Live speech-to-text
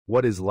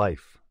What is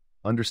Life?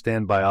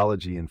 Understand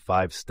Biology in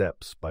 5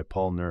 Steps by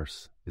Paul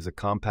Nurse is a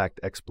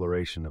compact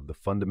exploration of the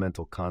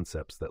fundamental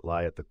concepts that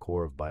lie at the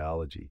core of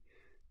biology,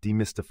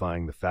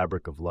 demystifying the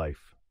fabric of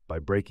life by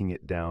breaking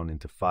it down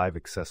into 5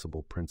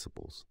 accessible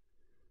principles.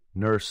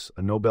 Nurse,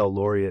 a Nobel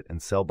laureate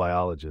and cell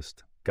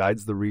biologist,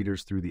 guides the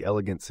readers through the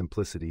elegant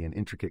simplicity and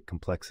intricate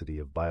complexity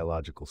of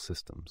biological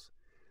systems.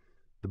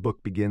 The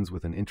book begins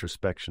with an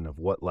introspection of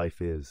what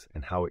life is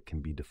and how it can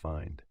be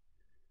defined.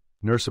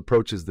 Nurse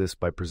approaches this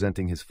by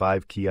presenting his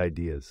 5 key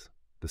ideas: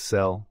 the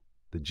cell,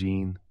 the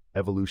gene,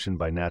 evolution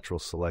by natural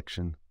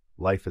selection,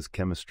 life as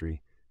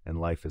chemistry, and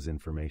life as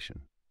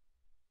information.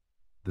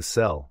 The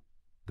cell.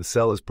 The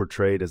cell is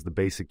portrayed as the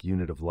basic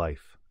unit of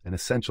life, an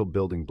essential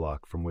building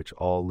block from which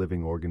all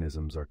living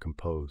organisms are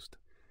composed.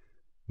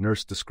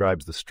 Nurse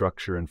describes the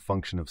structure and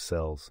function of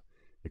cells,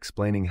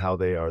 explaining how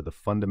they are the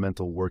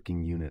fundamental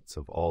working units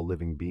of all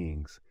living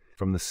beings,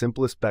 from the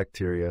simplest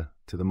bacteria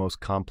to the most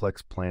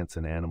complex plants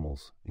and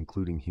animals,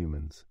 including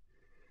humans.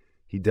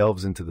 He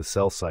delves into the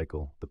cell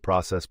cycle, the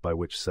process by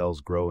which cells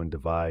grow and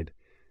divide,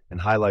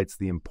 and highlights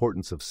the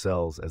importance of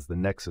cells as the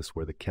nexus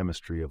where the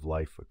chemistry of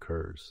life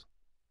occurs.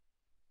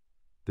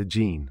 The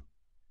gene.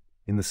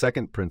 In the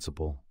second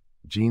principle,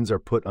 genes are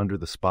put under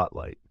the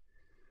spotlight.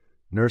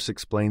 Nurse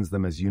explains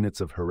them as units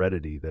of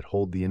heredity that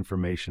hold the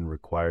information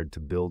required to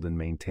build and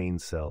maintain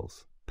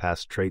cells,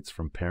 pass traits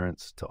from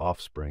parents to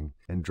offspring,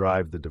 and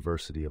drive the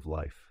diversity of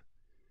life.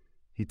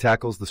 He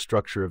tackles the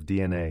structure of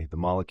DNA, the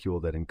molecule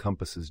that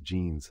encompasses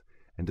genes,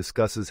 and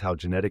discusses how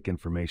genetic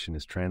information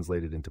is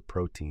translated into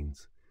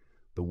proteins,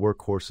 the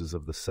workhorses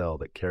of the cell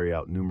that carry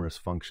out numerous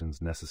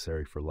functions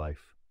necessary for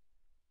life.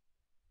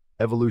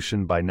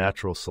 Evolution by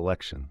natural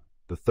selection.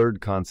 The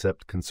third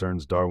concept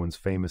concerns Darwin's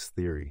famous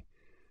theory,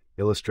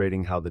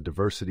 illustrating how the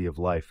diversity of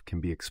life can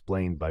be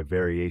explained by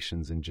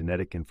variations in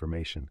genetic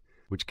information,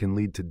 which can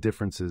lead to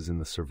differences in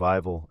the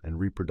survival and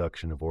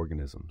reproduction of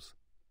organisms.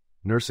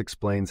 Nurse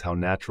explains how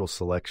natural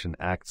selection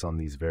acts on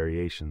these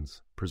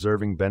variations,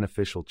 preserving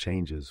beneficial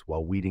changes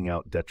while weeding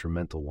out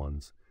detrimental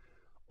ones,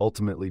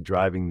 ultimately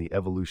driving the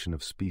evolution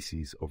of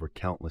species over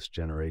countless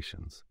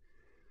generations.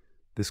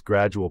 This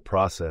gradual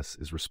process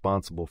is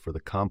responsible for the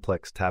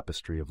complex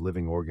tapestry of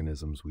living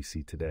organisms we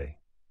see today.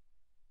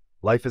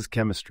 Life as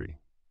chemistry.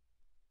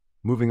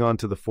 Moving on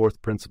to the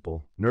fourth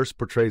principle, Nurse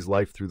portrays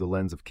life through the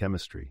lens of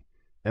chemistry,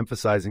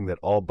 emphasizing that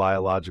all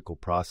biological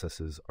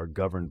processes are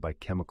governed by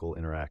chemical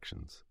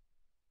interactions.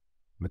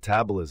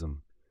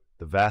 Metabolism,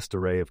 the vast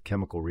array of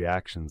chemical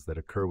reactions that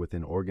occur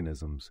within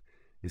organisms,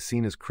 is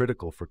seen as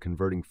critical for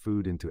converting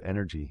food into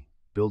energy,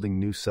 building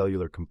new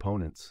cellular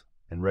components,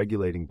 and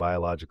regulating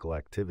biological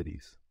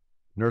activities.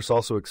 Nurse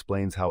also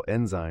explains how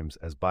enzymes,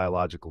 as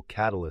biological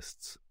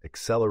catalysts,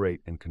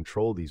 accelerate and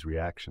control these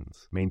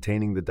reactions,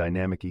 maintaining the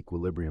dynamic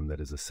equilibrium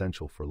that is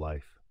essential for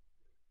life.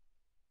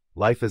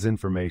 Life as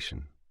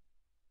information.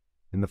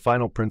 In the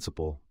final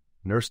principle,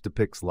 Nurse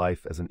depicts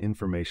life as an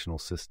informational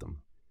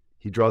system.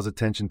 He draws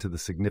attention to the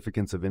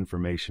significance of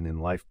information in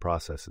life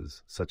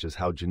processes, such as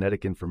how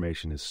genetic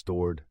information is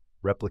stored,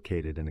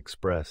 replicated, and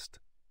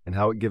expressed, and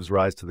how it gives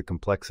rise to the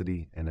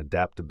complexity and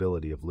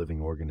adaptability of living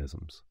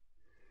organisms.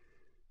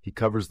 He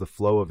covers the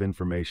flow of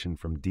information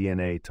from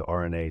DNA to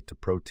RNA to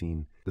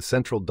protein, the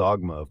central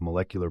dogma of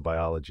molecular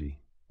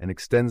biology, and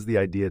extends the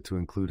idea to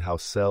include how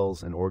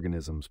cells and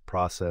organisms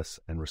process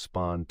and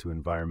respond to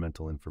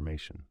environmental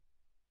information.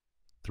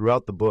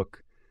 Throughout the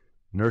book,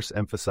 Nurse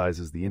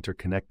emphasizes the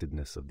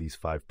interconnectedness of these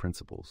 5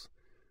 principles,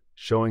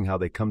 showing how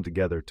they come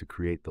together to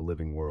create the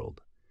living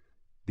world.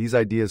 These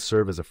ideas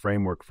serve as a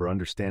framework for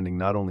understanding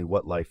not only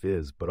what life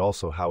is, but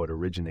also how it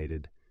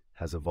originated,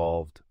 has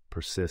evolved,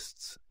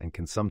 persists, and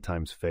can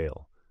sometimes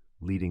fail,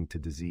 leading to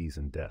disease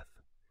and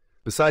death.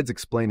 Besides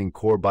explaining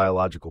core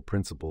biological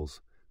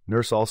principles,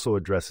 Nurse also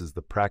addresses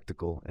the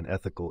practical and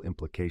ethical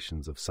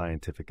implications of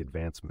scientific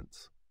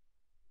advancements.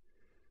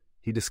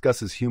 He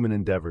discusses human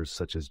endeavors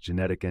such as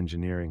genetic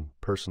engineering,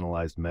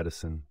 personalized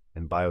medicine,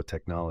 and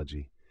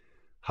biotechnology,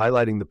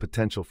 highlighting the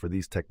potential for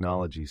these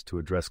technologies to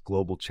address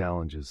global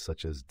challenges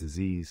such as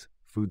disease,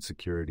 food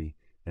security,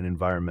 and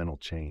environmental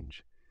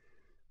change.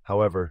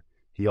 However,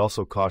 he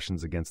also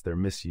cautions against their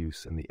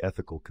misuse and the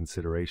ethical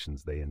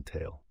considerations they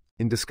entail.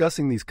 In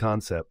discussing these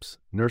concepts,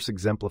 Nurse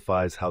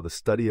exemplifies how the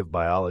study of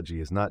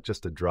biology is not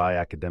just a dry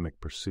academic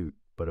pursuit,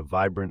 but a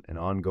vibrant and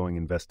ongoing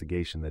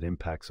investigation that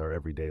impacts our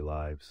everyday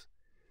lives.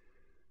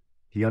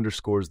 He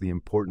underscores the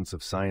importance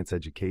of science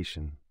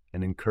education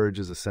and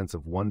encourages a sense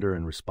of wonder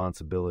and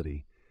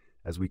responsibility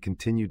as we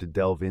continue to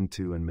delve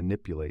into and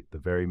manipulate the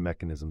very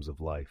mechanisms of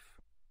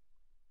life.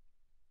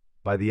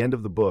 By the end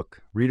of the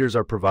book, readers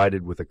are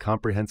provided with a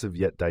comprehensive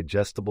yet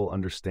digestible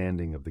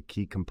understanding of the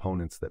key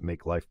components that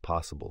make life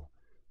possible,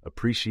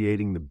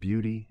 appreciating the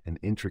beauty and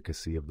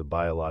intricacy of the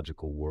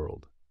biological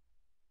world.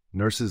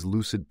 Nurse's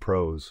lucid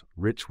prose,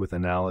 rich with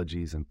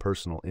analogies and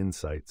personal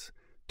insights,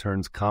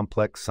 turns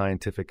complex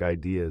scientific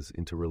ideas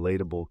into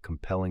relatable,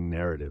 compelling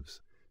narratives,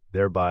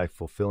 thereby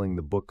fulfilling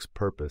the book's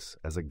purpose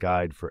as a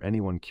guide for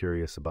anyone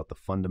curious about the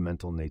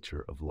fundamental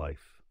nature of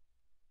life.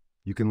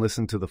 You can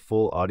listen to the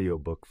full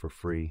audiobook for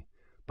free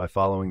by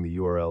following the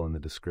URL in the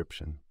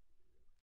description.